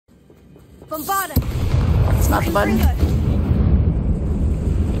Bombarda. It's not the button.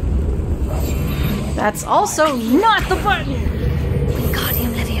 That's also not the button!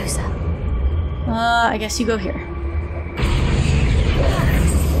 Wingardium Leviosa. I guess you go here.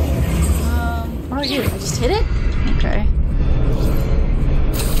 What do I do? I just hit it? Okay.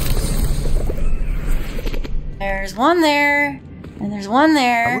 There's one there, and there's one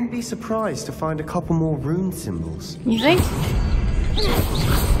there. I wouldn't be surprised to find a couple more rune symbols. You think?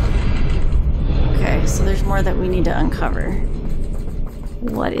 Okay, so there's more that we need to uncover.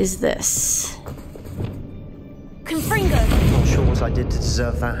 What is this? Confringo. I'm not sure what I did to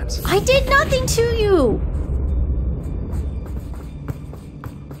deserve that. I did nothing to you!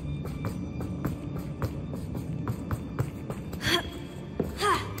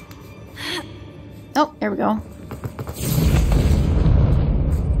 Oh, there we go.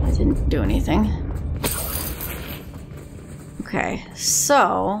 I didn't do anything. Okay,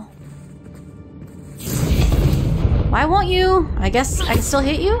 so... Why won't you? I guess I can still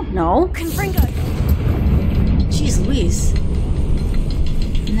hit you? No. Confringo. Jeez Louise.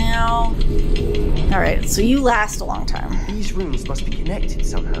 Now... Alright, so you last a long time. These runes must be connected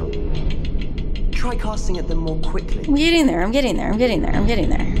somehow. Try casting at them more quickly. I'm getting there, I'm getting there, I'm getting there, I'm getting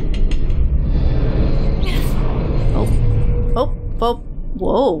there. Oh, oh,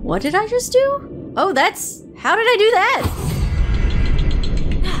 whoa, what did I just do? Oh, that's... How did I do that?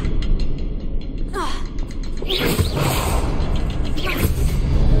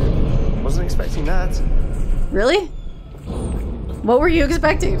 Wasn't expecting that. Really? What were you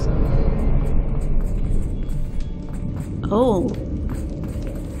expecting? Oh.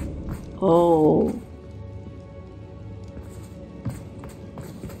 Oh.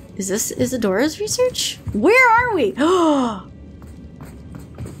 Is this Isadora's research? Where are we?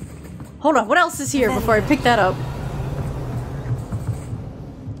 Hold on, what else is here before I pick that up?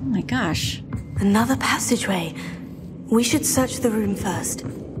 Oh my gosh. Another passageway. We should search the room first.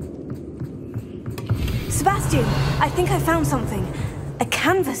 Sebastian, I think I found something. A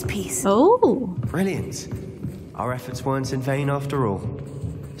canvas piece. Oh. Brilliant. Our efforts weren't in vain after all.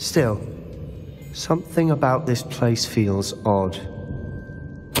 Still, something about this place feels odd.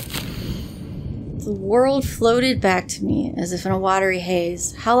 The world floated back to me as if in a watery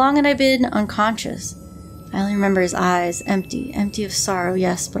haze. How long had I been unconscious? I only remember his eyes, empty of sorrow,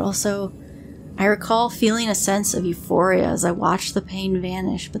 yes, but also I recall feeling a sense of euphoria as I watched the pain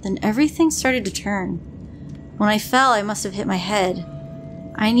vanish, but then everything started to turn. When I fell, I must have hit my head.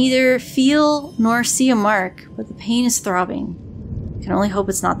 I neither feel nor see a mark, but the pain is throbbing. I can only hope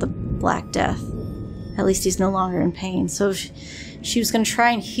it's not the Black Death. At least he's no longer in pain. So she was going to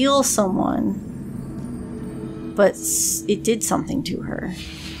try and heal someone, but it did something to her.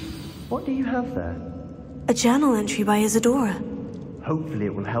 What do you have there? A journal entry by Isadora. Hopefully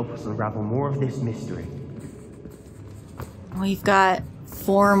it will help us unravel more of this mystery. We've got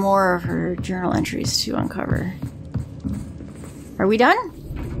 4 more of her journal entries to uncover. Are we done?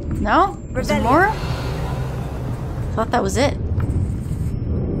 No? Is there more? Thought that was it.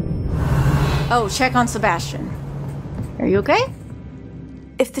 Oh, check on Sebastian. Are you okay?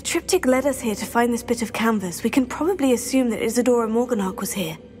 If the triptych led us here to find this bit of canvas, we can probably assume that Isadora Morganach was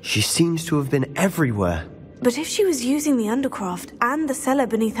here. She seems to have been everywhere. But if she was using the Undercroft and the cellar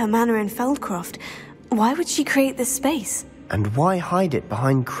beneath her manor in Feldcroft, why would she create this space? And why hide it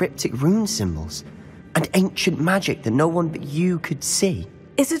behind cryptic rune symbols? And ancient magic that no one but you could see?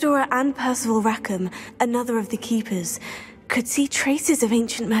 Isadora and Percival Rackham, another of the Keepers, could see traces of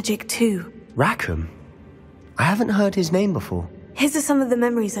ancient magic too. Rackham? I haven't heard his name before. His are some of the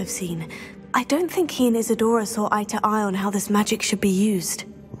memories I've seen. I don't think he and Isadora saw eye to eye on how this magic should be used.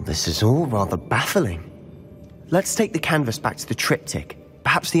 This is all rather baffling. Let's take the canvas back to the triptych.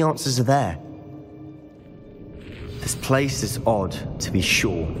 Perhaps the answers are there. This place is odd, to be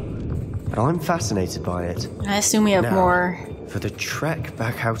sure, but I'm fascinated by it. I assume we have now, more for the trek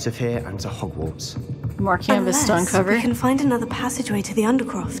back out of here and to Hogwarts. More canvas to uncover. We can find another passageway to the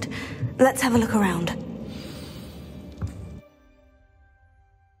Undercroft. Let's have a look around.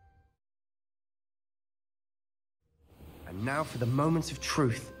 And now for the moment of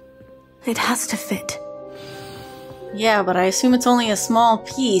truth. It has to fit. Yeah, but I assume it's only a small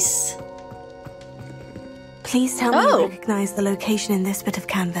piece. Please tell me you recognize the location in this bit of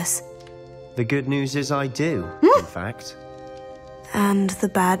canvas. The good news is I do, in fact. And the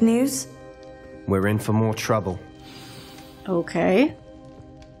bad news? We're in for more trouble. Okay.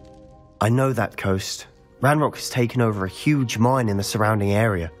 I know that coast. Ranrock has taken over a huge mine in the surrounding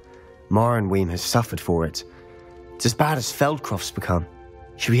area. Marenweem has suffered for it. It's as bad as Feldcroft's become.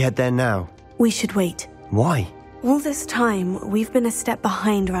 Should we head there now? We should wait. Why? All this time, we've been a step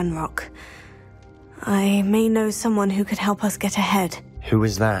behind Ranrock. I may know someone who could help us get ahead. Who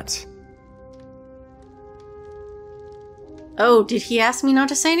is that? Oh, did he ask me not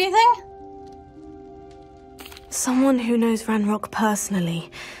to say anything? Someone who knows Ranrock personally.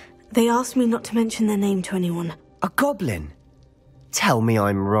 They asked me not to mention their name to anyone. A goblin? Tell me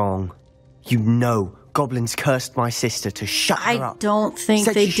I'm wrong. You know goblins cursed my sister to shut her up. I don't think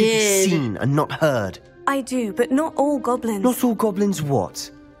Said they she should be did. seen and not heard. I do, but not all goblins. Not all goblins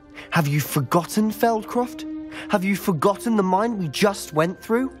what? Have you forgotten Feldcroft? Have you forgotten the mine we just went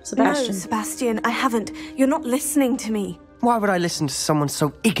through? Sebastian. No, Sebastian, I haven't. You're not listening to me. Why would I listen to someone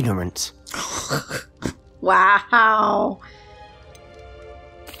so ignorant? Wow.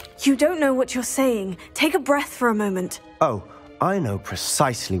 You don't know what you're saying. Take a breath for a moment. Oh, I know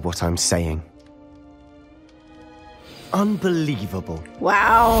precisely what I'm saying. Unbelievable.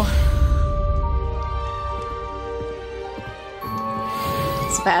 Wow.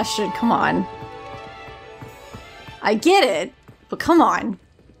 Sebastian, come on. I get it, but come on.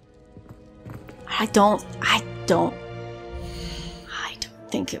 I don't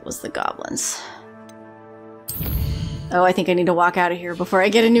think it was the goblins. Oh, I think I need to walk out of here before I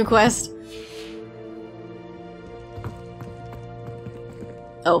get a new quest.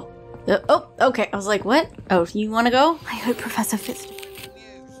 Oh. Oh, okay. I was like, what? Oh, you want to go? I hope Professor Fitz...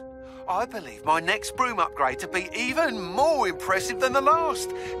 I believe my next broom upgrade to be even more impressive than the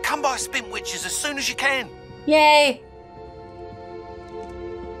last. Come by Spin Witches as soon as you can. Yay!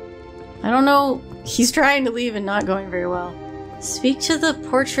 I don't know. He's trying to leave and not going very well. Speak to the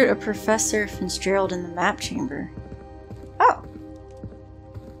portrait of Professor Fitzgerald in the map chamber. Oh.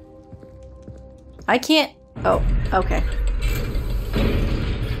 I can't... Oh, okay.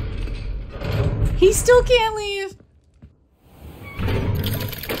 He still can't leave!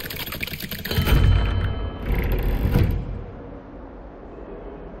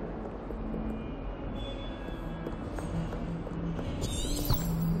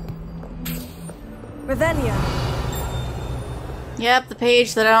 Revelio. Yep, the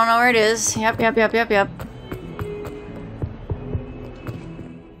page that I don't know where it is. Yep.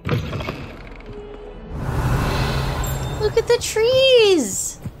 Look at the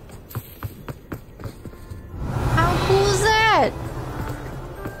trees! How cool is that?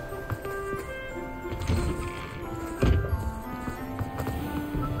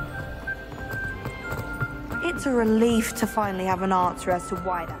 It's a relief to finally have an answer as to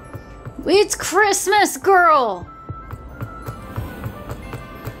why that... It's Christmas, girl!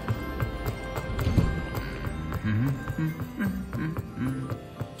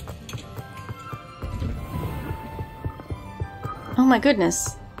 Oh my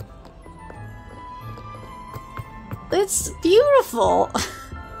goodness. It's beautiful.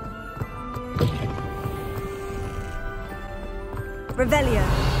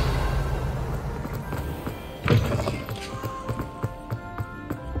 Revelio.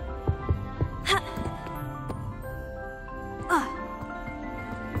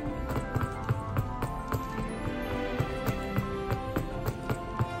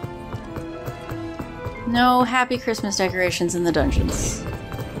 No happy Christmas decorations in the dungeons.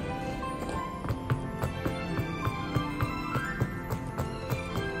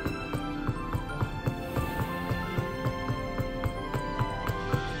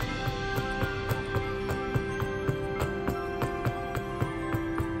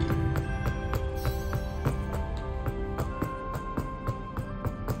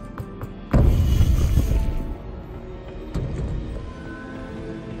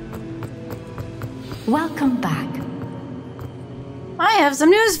 Welcome back. I have some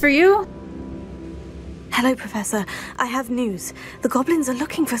news for you. Hello, Professor. I have news. The goblins are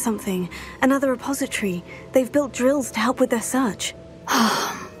looking for something. Another repository. They've built drills to help with their search.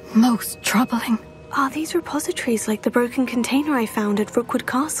 Most troubling. Are these repositories like the broken container I found at Rookwood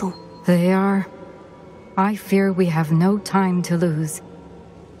Castle? They are. I fear we have no time to lose.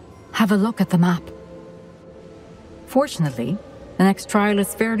 Have a look at the map. Fortunately, the next trial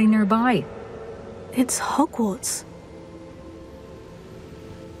is fairly nearby. It's Hogwarts.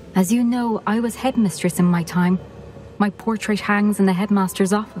 As you know, I was headmistress in my time. My portrait hangs in the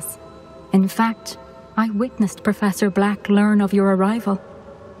headmaster's office. In fact, I witnessed Professor Black learn of your arrival.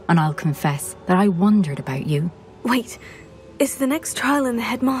 And I'll confess that I wondered about you. Wait, is the next trial in the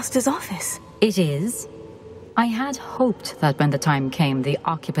headmaster's office? It is. I had hoped that when the time came, the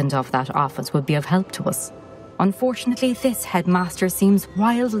occupant of that office would be of help to us. Unfortunately, this headmaster seems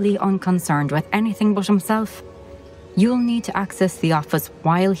wildly unconcerned with anything but himself. You'll need to access the office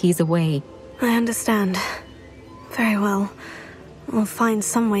while he's away. I understand. Very well. We'll find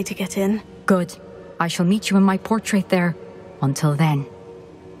some way to get in. Good. I shall meet you in my portrait there. Until then.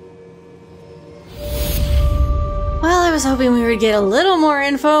 I was hoping we would get a little more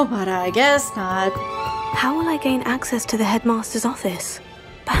info, but I guess not. How will I gain access to the headmaster's office?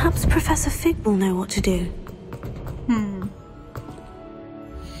 Perhaps Professor Fig will know what to do.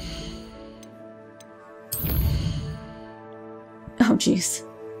 Oh, jeez.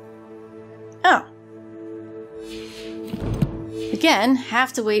 Oh. Again,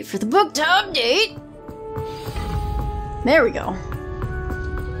 have to wait for the book to update. There we go.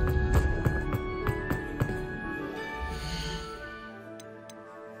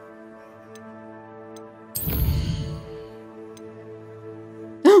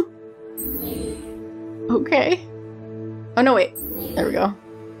 Okay. Oh, no, wait. There we go.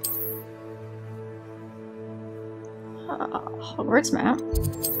 Hogwarts map.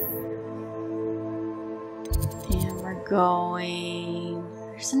 And we're going...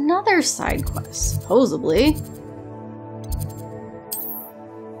 There's another side quest, supposedly.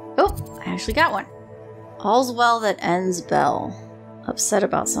 Oh, I actually got one. All's well that ends well. Upset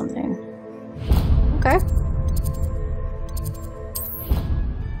about something. Okay.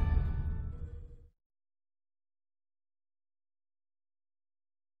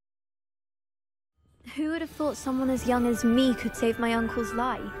 Who would have thought someone as young as me could save my uncle's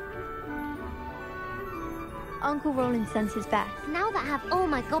life? Uncle Roland sends his best. Now that I have all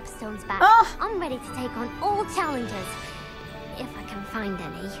my gobstones back, I'm ready to take on all challenges. If I can find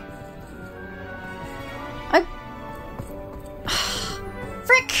any.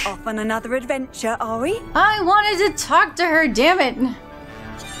 Frick! Off on another adventure, are we? I wanted to talk to her, damn it!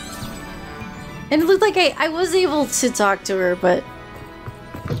 And it looked like I was able to talk to her, but...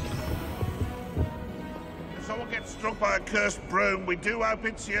 If someone gets struck by a cursed broom, we do hope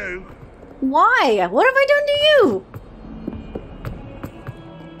it's you. Why? What have I done to you?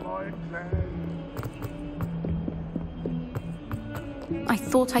 I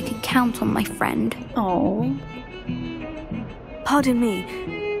thought I could count on my friend. Oh. Pardon me,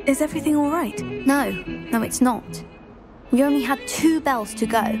 is everything all right? No, it's not. We only had 2 bells to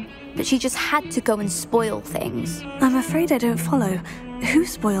go, but she just had to go and spoil things. I'm afraid I don't follow. Who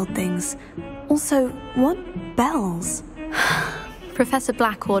spoiled things? Also, what bells? Professor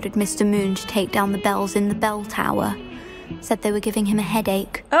Black ordered Mr. Moon to take down the bells in the bell tower. Said they were giving him a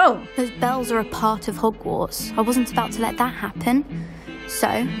headache. Oh. Those bells are a part of Hogwarts. I wasn't about to let that happen. So,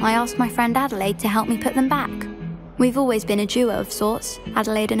 I asked my friend Adelaide to help me put them back. We've always been a duo of sorts,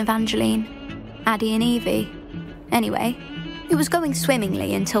 Adelaide and Evangeline. Addie and Evie. Anyway, it was going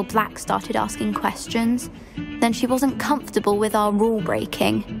swimmingly until Black started asking questions. Then she wasn't comfortable with our rule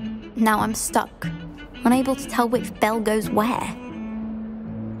breaking. Now I'm stuck, unable to tell which bell goes where.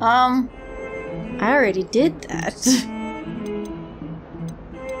 I already did that.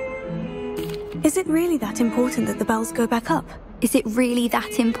 Is it really that important that the bells go back up? Is it really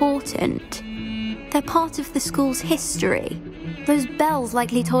that important? They're part of the school's history. Those bells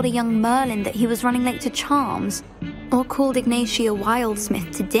likely told a young Merlin that he was running late to charms, or called Ignatia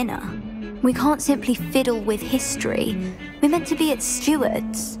Wildsmith to dinner. We can't simply fiddle with history. We're meant to be its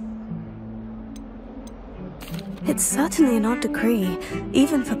stewards. It's certainly an odd decree,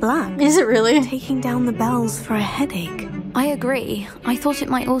 even for Black. Is it really? Taking down the bells for a headache. I agree. I thought it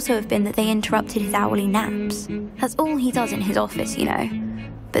might also have been that they interrupted his hourly naps. That's all he does in his office, you know.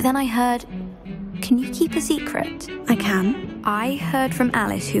 But then I heard... Can you keep a secret? I can. I heard from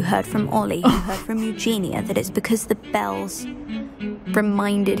Alice, who heard from Ollie, who heard from Eugenia, that it's because the bells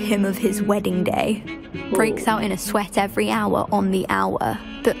reminded him of his wedding day. Breaks out in a sweat every hour on the hour.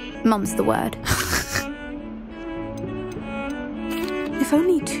 But mum's the word. If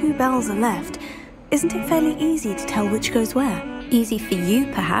only 2 bells are left, isn't it fairly easy to tell which goes where? Easy for you,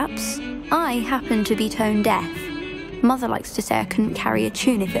 perhaps. I happen to be tone deaf. Mother likes to say I couldn't carry a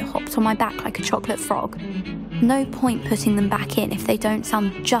tune if it hopped on my back like a chocolate frog. No point putting them back in if they don't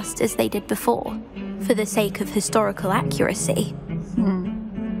sound just as they did before, for the sake of historical accuracy.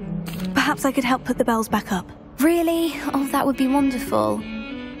 Perhaps I could help put the bells back up. Really? Oh, that would be wonderful.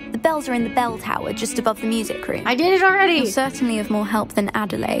 The bells are in the bell tower just above the music room. I did it already! You're certainly of more help than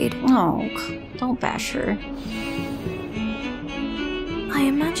Adelaide. Oh, don't bash her. I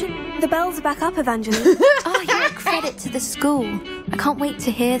imagine the bells are back up, Evangeline. Oh, you're a credit to the school. I can't wait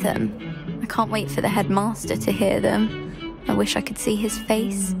to hear them. I can't wait for the headmaster to hear them. I wish I could see his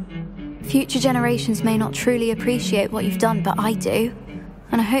face. Future generations may not truly appreciate what you've done, but I do.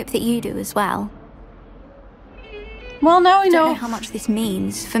 And I hope that you do as well. Well, now we I don't know know how much this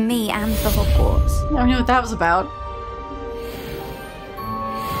means for me and for Hogwarts. Now we know what that was about.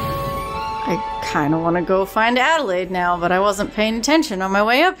 I kind of want to go find Adelaide now, but I wasn't paying attention on my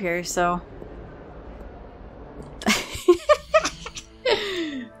way up here, so... I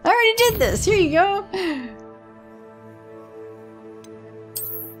already did this. Here you go.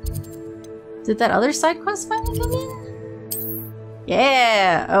 Did that other side quest finally come in?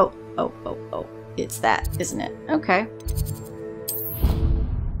 Yeah! Oh. It's that, isn't it? Okay.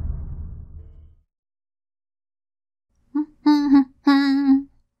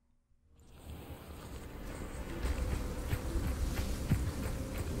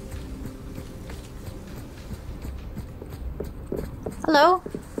 Hello?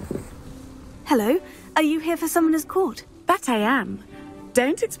 Hello? Are you here for Summoner's Court? That I am.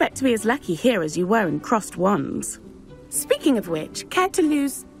 Don't expect to be as lucky here as you were in Crossed Wands. Speaking of which, care to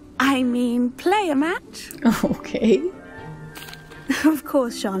play a match? Okay. Of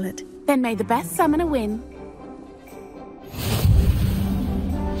course, Charlotte. Then may the best summoner win.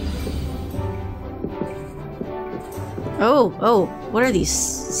 Oh, what are these?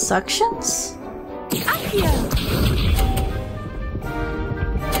 Suctions? Accio!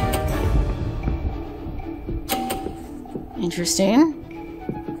 Interesting.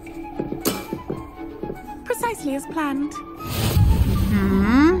 Precisely as planned.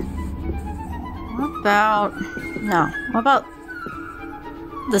 What about... No. What about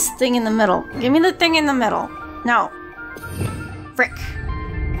this thing in the middle? Give me the thing in the middle. No. Frick.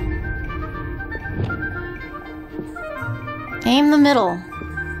 Aim the middle.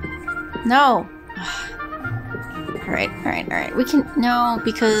 No. Alright. We can... No,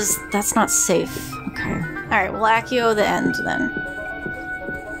 because that's not safe. Okay. Alright, we'll Accio the end then.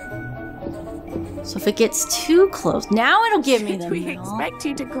 So if it gets too close, now it'll give me the middle. We expect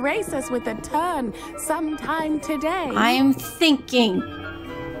you to grace us with a turn sometime today. I am thinking.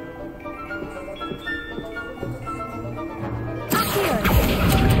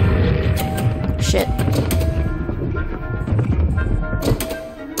 Shit.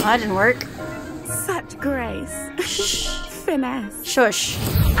 That didn't work. Such grace. Finesse. Shush.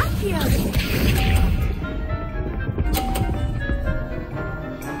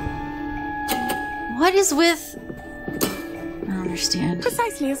 What is with... I don't understand.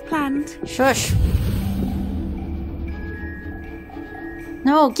 Precisely as planned. Shush.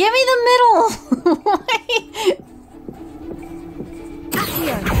 No, give me the middle! Why?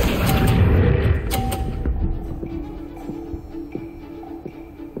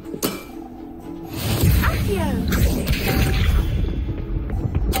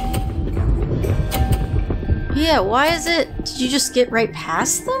 Yeah, why is it... Did you just get right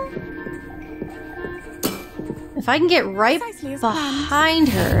past them? If I can get right behind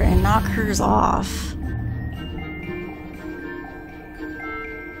her and knock hers off...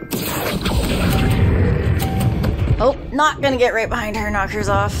 Oh, not gonna get right behind her and knock hers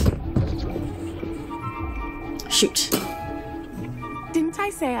off. Shoot. Didn't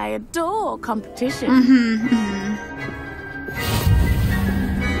I say I adore competition?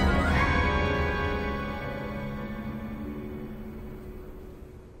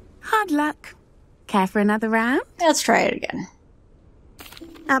 Hard luck. Care for another round? Let's try it again.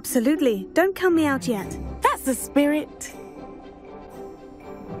 Absolutely. Don't count me out yet. That's the spirit.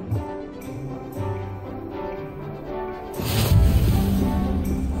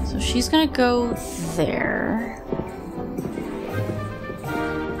 So she's gonna go there.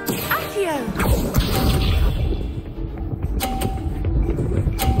 Accio!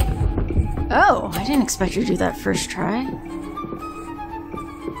 Oh, I didn't expect you to do that first try.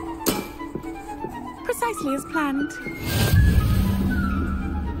 Precisely as planned.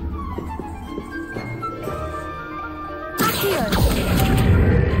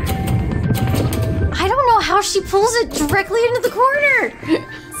 I don't know how she pulls it directly into the corner.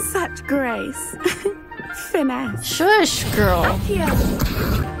 Such grace. Finesse. Shush, girl.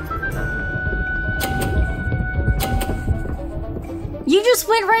 You just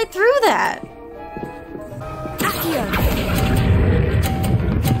went right through that.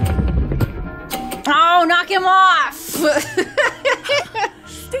 Oh, knock him off!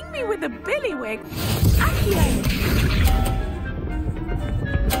 Sting me with a billywig.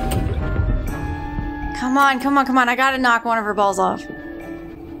 Come on. I gotta knock one of her balls off.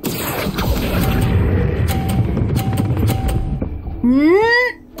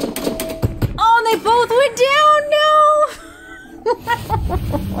 Oh, they both went down! No!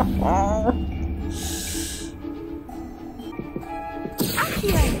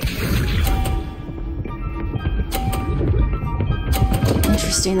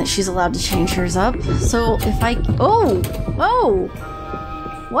 Interesting that she's allowed to change hers up. So if I... Oh!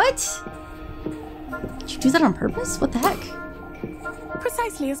 What? Did you do that on purpose? What the heck?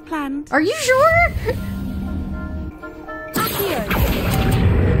 Precisely as planned. Are you sure?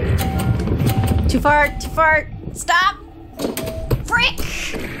 Too far. Stop! Frick!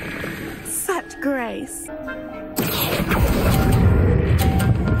 Such grace.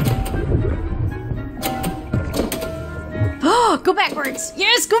 Oh, go backwards!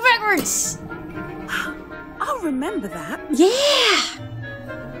 Yes, go backwards! I'll remember that. Yeah!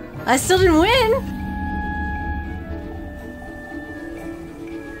 I still didn't win.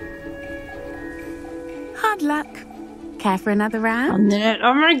 Hard luck. Care for another round?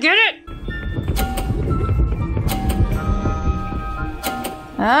 I'm gonna get it!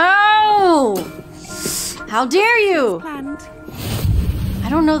 Oh! How dare you! Planned. I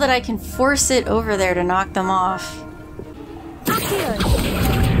don't know that I can force it over there to knock them off.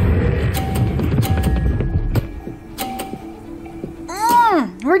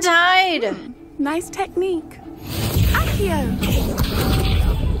 We're tied! Nice technique. Accio!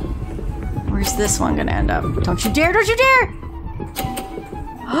 Where's this one gonna end up? Don't you dare, don't you dare!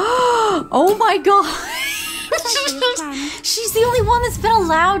 Oh my god! She's the only one that's been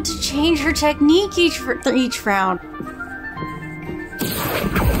allowed to change her technique each round.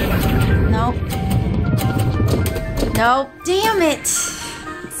 Nope. Nope. Damn it!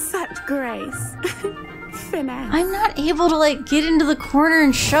 Such grace. Finesse. I'm not able to, like, get into the corner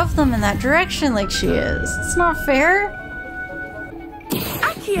and shove them in that direction like she is. It's not fair.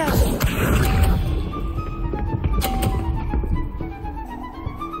 Accio!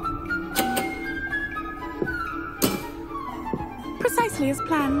 Precisely as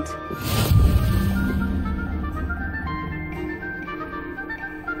planned.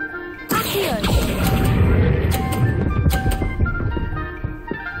 Accio!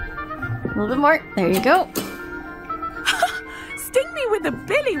 A little bit more. There you go. Sting me with a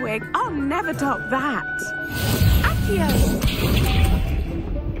billywig. I'll never top that. Accio!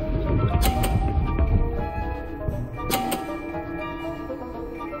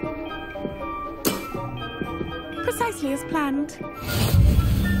 Precisely as planned.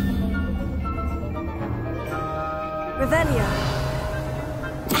 Revelio.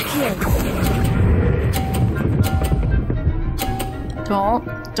 Accio.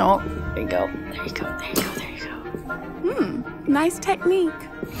 Don't. There you go. There you go. There you go. There you go. Nice technique.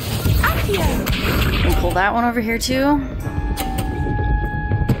 Accio! And pull that one over here too.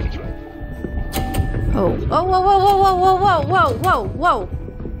 Oh. Oh, whoa, whoa, whoa, whoa, whoa, whoa, whoa, whoa, whoa.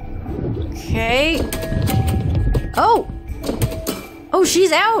 Okay. Oh! Oh,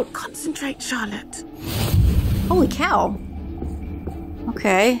 she's out! Concentrate, Charlotte. Holy cow.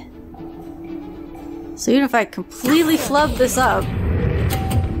 Okay. So even if I completely flub this up,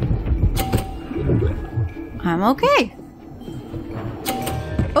 I'm okay.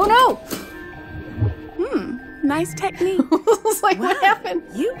 Oh no! Nice technique. It's like, what happened?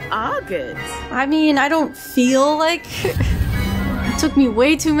 You are good. I mean, I don't feel like it took me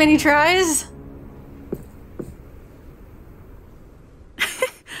way too many tries.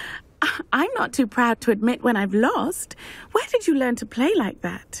 I'm not too proud to admit when I've lost. Where did you learn to play like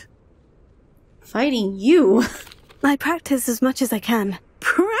that? Fighting you. I practice as much as I can.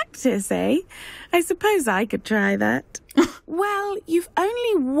 Practice, eh? I suppose I could try that. Well, you've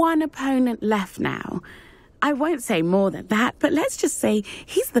only one opponent left now. I won't say more than that, but let's just say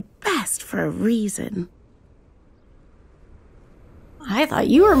he's the best for a reason. I thought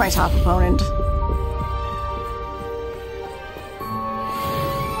you were my top opponent.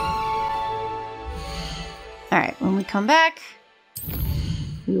 Alright, when we come back,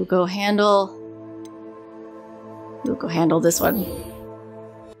 we will go handle this one.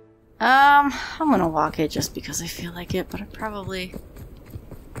 I'm gonna walk it just because I feel like it, but I probably...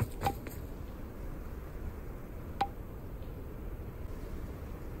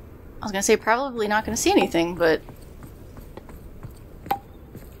 I was gonna say probably not gonna see anything, but...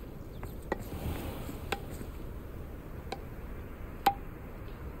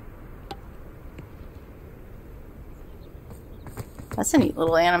 That's a neat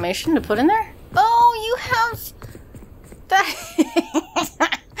little animation to put in there. Oh, you have... that...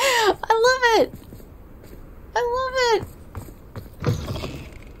 I love it! I love it!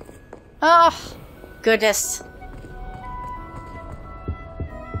 Oh, goodness.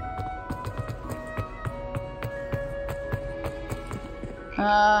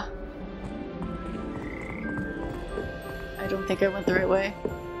 I don't think I went the right way.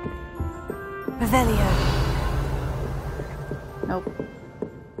 Revelio. Nope.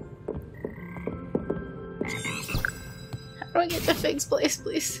 How do I get to Fig's place,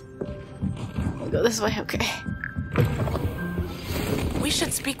 please? We'll go this way, okay. We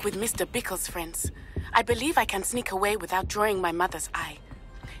should speak with Mr. Bickle's friends. I believe I can sneak away without drawing my mother's eye.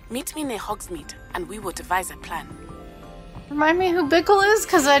 Meet me near Hogsmeade, and we will devise a plan. Remind me who Bickle is,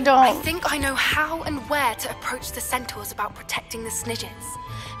 because I don't... I think I know how and where to approach the centaurs about protecting the Snidgets.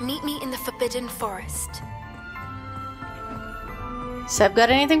 Meet me in the Forbidden Forest. Seb got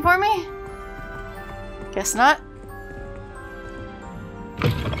anything for me? Guess not.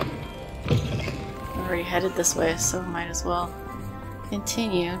 I'm already headed this way, so might as well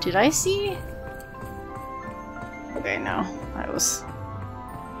continue. Did I see? Okay, no. I was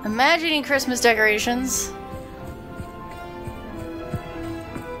imagining Christmas decorations.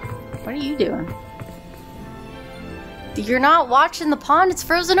 What are you doing? You're not watching the pond, it's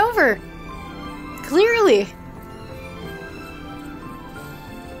frozen over. Clearly.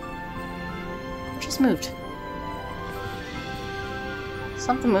 What just moved?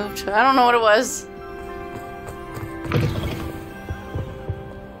 Something moved. I don't know what it was.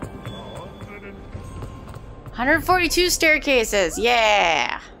 "142 staircases,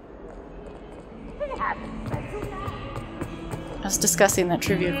 yeah!" I was discussing that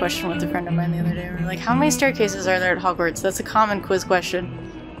trivia question with a friend of mine the other day. We were like, how many staircases are there at Hogwarts? That's a common quiz question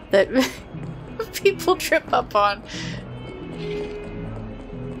that people trip up on.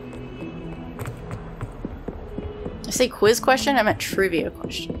 I say quiz question, I meant trivia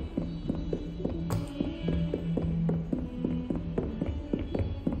question.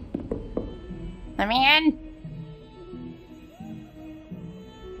 Let me in!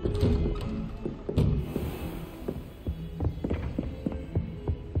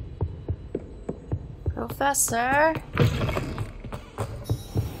 Professor?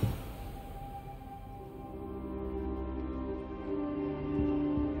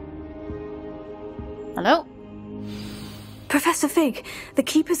 Hello? Professor Fig, the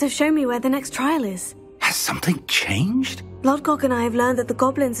Keepers have shown me where the next trial is. Has something changed? Lodgok and I have learned that the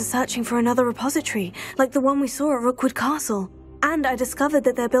goblins are searching for another repository, like the one we saw at Rookwood Castle. And I discovered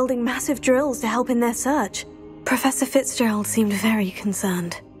that they're building massive drills to help in their search. Professor Fitzgerald seemed very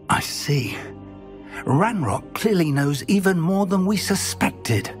concerned. I see. Ranrock clearly knows even more than we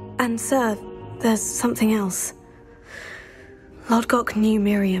suspected. And sir, there's something else. Lodgok knew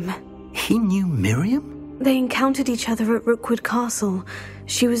Miriam. He knew Miriam? They encountered each other at Rookwood Castle.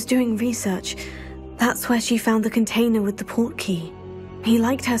 She was doing research. That's where she found the container with the port key. He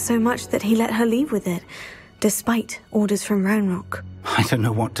liked her so much that he let her leave with it, despite orders from Ranrock. I don't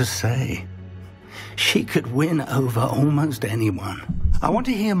know what to say. She could win over almost anyone. I want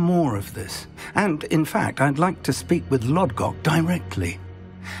to hear more of this. And, in fact, I'd like to speak with Lodgok directly.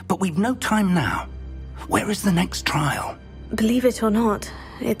 But we've no time now. Where is the next trial? Believe it or not,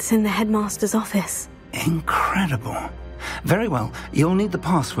 it's in the headmaster's office. Incredible. Very well, you'll need the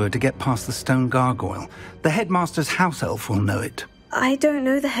password to get past the stone gargoyle. The headmaster's house elf will know it. I don't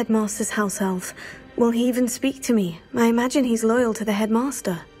know the headmaster's house elf. Will he even speak to me? I imagine he's loyal to the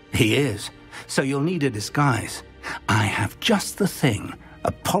headmaster. He is. So you'll need a disguise. I have just the thing.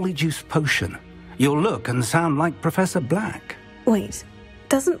 A Polyjuice potion. You'll look and sound like Professor Black. Wait,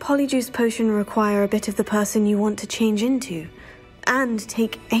 doesn't Polyjuice potion require a bit of the person you want to change into? And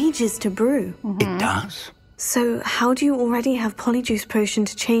take ages to brew? It does. So how do you already have Polyjuice potion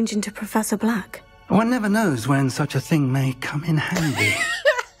to change into Professor Black? One never knows when such a thing may come in handy.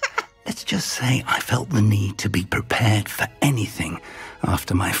 Let's just say I felt the need to be prepared for anything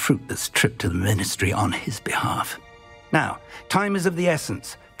after my fruitless trip to the ministry on his behalf. Now, time is of the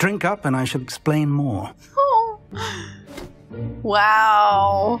essence. Drink up and I shall explain more. Oh.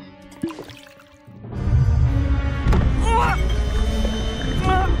 Wow.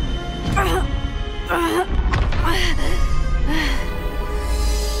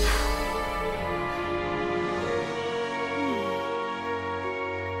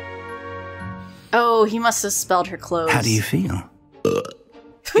 Oh, he must have spelled her clothes. How do you feel?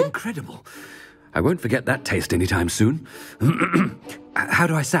 Incredible. I won't forget that taste anytime soon. How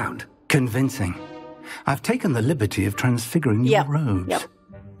do I sound? Convincing. I've taken the liberty of transfiguring your robes. Yep.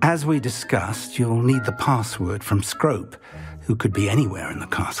 As we discussed, you'll need the password from Scrope, who could be anywhere in the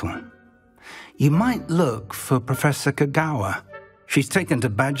castle. You might look for Professor Kagawa. She's taken to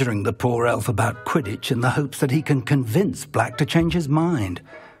badgering the poor elf about Quidditch in the hopes that he can convince Black to change his mind.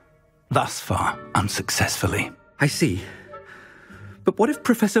 Thus far, unsuccessfully. I see. But what if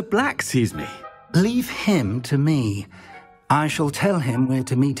Professor Black sees me? Leave him to me. I shall tell him where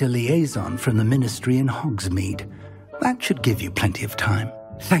to meet a liaison from the ministry in Hogsmeade. That should give you plenty of time.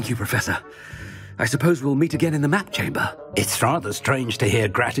 Thank you, Professor. I suppose we'll meet again in the map chamber. It's rather strange to hear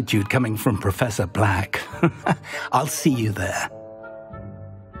gratitude coming from Professor Black. I'll see you there.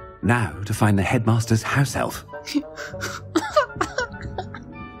 Now to find the headmaster's house elf.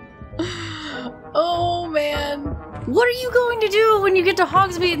 Oh, man. What are you going to do when you get to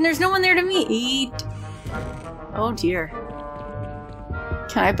Hogsmeade and there's no one there to meet? Oh, dear.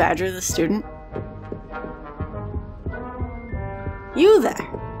 Can I badger the student? You there.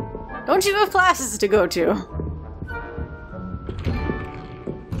 Don't you have classes to go to?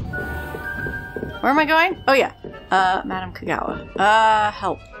 Where am I going? Oh yeah. Madam Kagawa.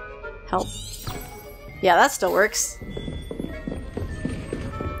 Help. Help. Yeah, that still works.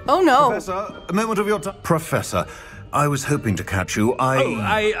 Oh no! Professor, a moment of your time. Professor, I was hoping to catch you.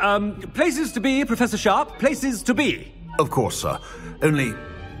 Places to be, Professor Sharp. Places to be. Of course, sir. Only,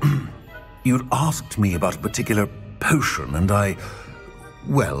 you'd asked me about a particular potion, and I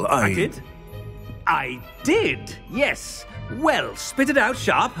did? I did, yes. Well, spit it out,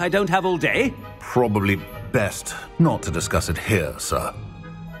 Sharp. I don't have all day. Probably best not to discuss it here, sir.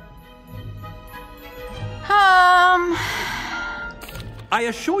 I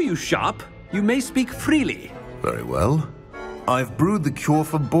assure you, Sharp, you may speak freely. Very well. I've brewed the cure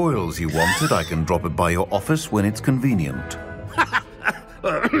for boils you wanted. I can drop it by your office when it's convenient.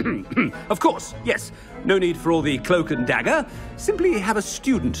 Of course, yes. No need for all the cloak and dagger. Simply have a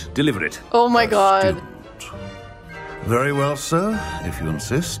student deliver it. Oh my god. Student. Very well, sir, if you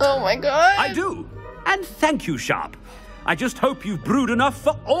insist. Oh my god. I do. And thank you, Sharp. I just hope you've brewed enough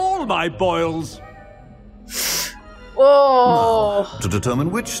for all my boils. Whoa. Now, to determine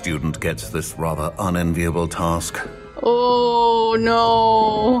which student gets this rather unenviable task. Oh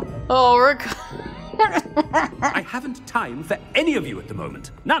no. Oh, we're... I haven't time for any of you at the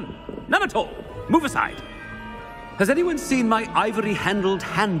moment. None. None at all. Move aside. Has anyone seen my ivory-handled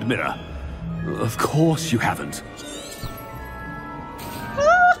hand mirror? Of course you haven't.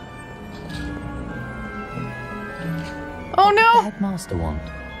 Oh no! The headmaster one.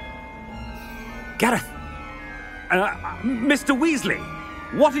 Gareth. Mr. Weasley,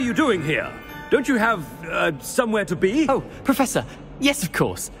 what are you doing here? Don't you have, somewhere to be? Oh, Professor. Yes, of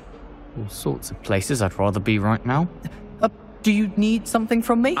course. All sorts of places I'd rather be right now. Do you need something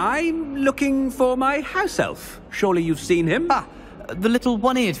from me? I'm looking for my house elf. Surely you've seen him? Ah, the little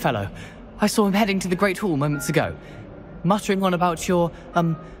one-eared fellow. I saw him heading to the Great Hall moments ago. Muttering on about your,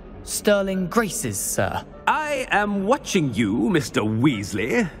 sterling graces, sir. I am watching you, Mr.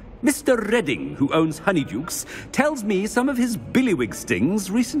 Weasley. Mr. Redding, who owns Honeydukes, tells me some of his billywig stings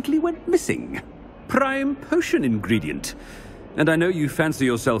recently went missing. Prime potion ingredient. And I know you fancy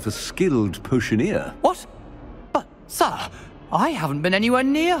yourself a skilled potioneer. What? But, sir, I haven't been anywhere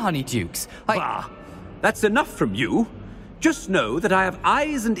near Honeydukes. Bah, that's enough from you. Just know that I have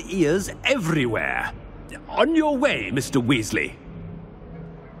eyes and ears everywhere. On your way, Mr. Weasley.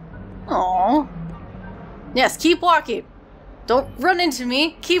 Aww. Yes, keep walking. Don't run into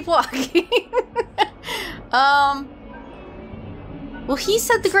me. Keep walking. Well, he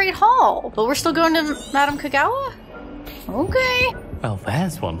said the Great Hall, but we're still going to Madame Kagawa? Okay. Well,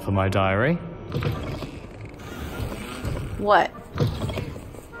 there's one for my diary. What?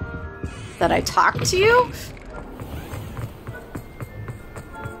 That I talked to you?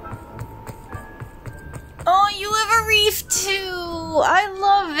 Oh, you have a reef too! I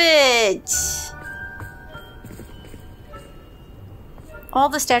love it! All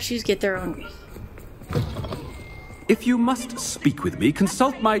the statues get their own reef. If you must speak with me,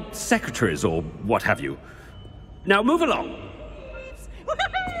 consult my secretaries or what have you. Now move along.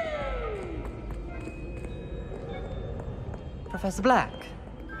 Professor Black,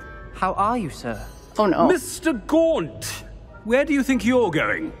 how are you, sir? Oh no. Mr. Gaunt, where do you think you're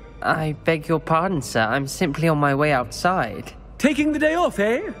going? I beg your pardon, sir. I'm simply on my way outside. Taking the day off,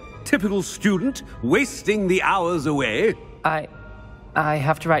 eh? Typical student, wasting the hours away. I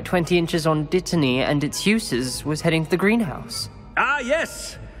have to write 20 inches on Dittany and its uses. Was heading to the greenhouse. Ah,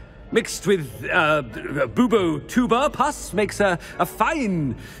 yes. Mixed with bubo tuber pus makes a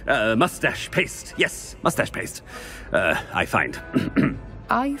fine mustache paste. Yes, mustache paste. I find.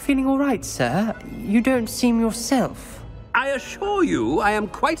 Are you feeling all right, sir? You don't seem yourself. I assure you I am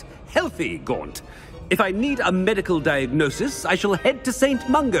quite healthy, Gaunt. If I need a medical diagnosis, I shall head to St.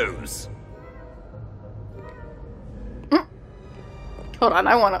 Mungo's. Hold on,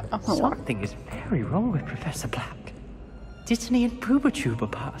 I wanna... Something is very wrong with Professor Black. Dittany and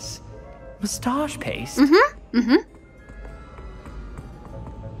Booba pus. Moustache paste.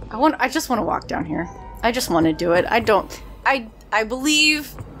 I just want to walk down here. I just want to do it. I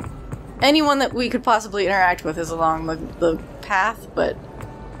believe anyone that we could possibly interact with is along the path, but...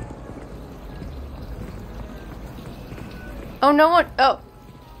 Oh, no one... Oh.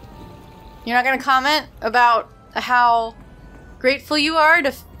 You're not gonna comment about how grateful you are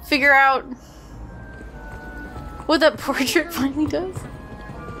to figure out what that portrait finally does? I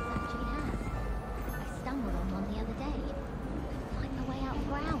stumbled on one the other day. Find my way out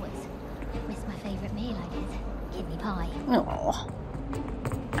for hours. Missed my favourite meal, I did. Kidney pie. Oh.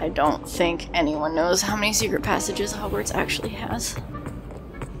 I don't think anyone knows how many secret passages Hogwarts actually has.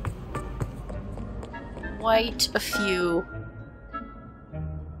 Quite a few.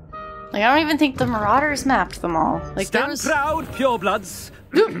 Like, I don't even think the Marauders mapped them all. Like, Stand proud, purebloods.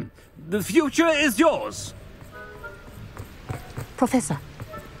 The future is yours. Professor,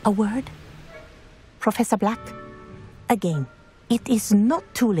 a word? Professor Black? Again, it is not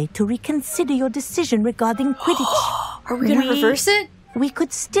too late to reconsider your decision regarding Quidditch. Are we going to reverse it? We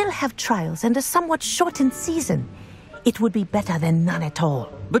could still have trials and a somewhat shortened season. It would be better than none at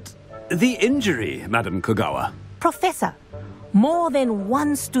all. But the injury, Madam Kogawa. Professor, more than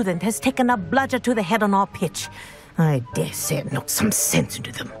one student has taken a bludger to the head on our pitch. I dare say it knocked some sense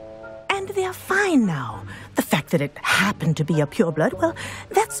into them. And they are fine now. The fact that it happened to be a pureblood, well,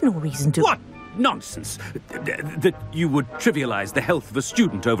 that's no reason to... What nonsense! That you would trivialize the health of a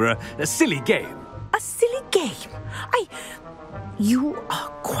student over a silly game. A silly game? You are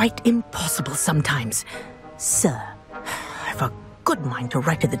quite impossible sometimes. Sir, I've a good mind to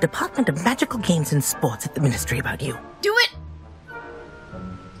write to the Department of Magical Games and Sports at the Ministry about you. Do it!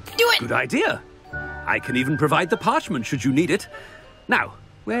 Do it! Good idea. I can even provide the parchment should you need it. Now,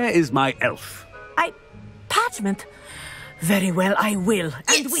 where is my elf? Parchment? Very well, I will.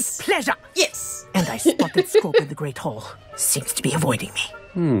 Yes. And with pleasure. Yes. And I spotted Scope in the Great Hall. Seems to be avoiding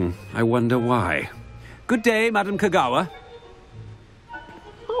me. I wonder why. Good day, Madam Kogawa.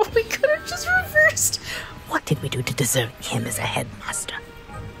 Oh, we could have just reversed. What did we do to deserve him as a headmaster?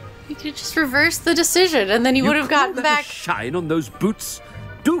 We could have just reversed the decision, and then he would have gotten back. Shine on those boots.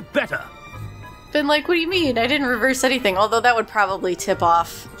 Do better. Been like, what do you mean? I didn't reverse anything, although that would probably tip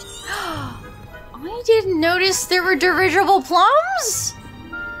off. I didn't notice there were dirigible plums?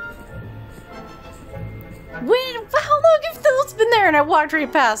 Wait, how long have those been there and I walked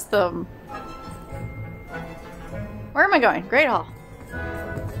right past them? Where am I going? Great Hall.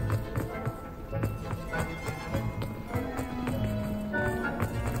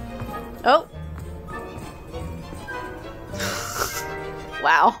 Oh.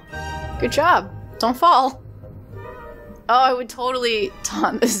 Wow. Good job. Don't fall. Oh, I would totally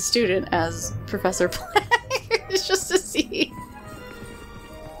taunt this student as Professor Black. Just to see.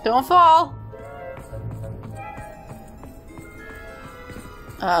 Don't fall.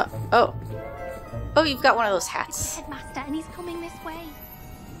 Oh. Oh, you've got one of those hats. Headmaster, and he's coming this way.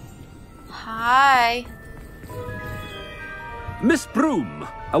 Hi. Miss Broom,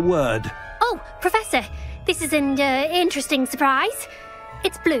 a word. Oh, Professor, this is an interesting surprise.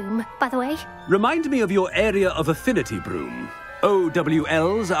 It's Bloom, by the way. Remind me of your area of affinity, Broom.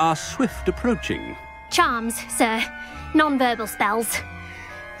 OWLs are swift approaching. Charms, sir. Non-verbal spells.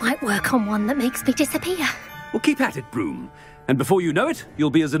 Might work on one that makes me disappear. Well, keep at it, Broom. And before you know it,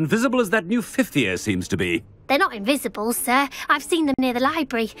 you'll be as invisible as that new fifth year seems to be. They're not invisible, sir. I've seen them near the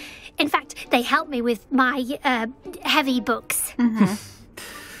library. In fact, they help me with my, heavy books.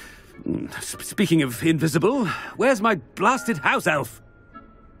 Speaking of invisible, where's my blasted house elf?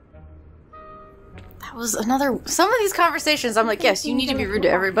 That was another... Some of these conversations, I'm like, yes, you need to be rude to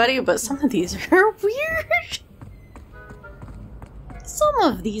everybody, but some of these are weird. Some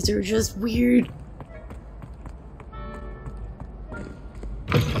of these are just weird.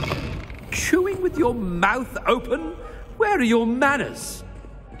 Chewing with your mouth open? Where are your manners?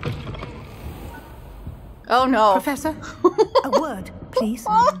 Oh no. Professor, a word, please.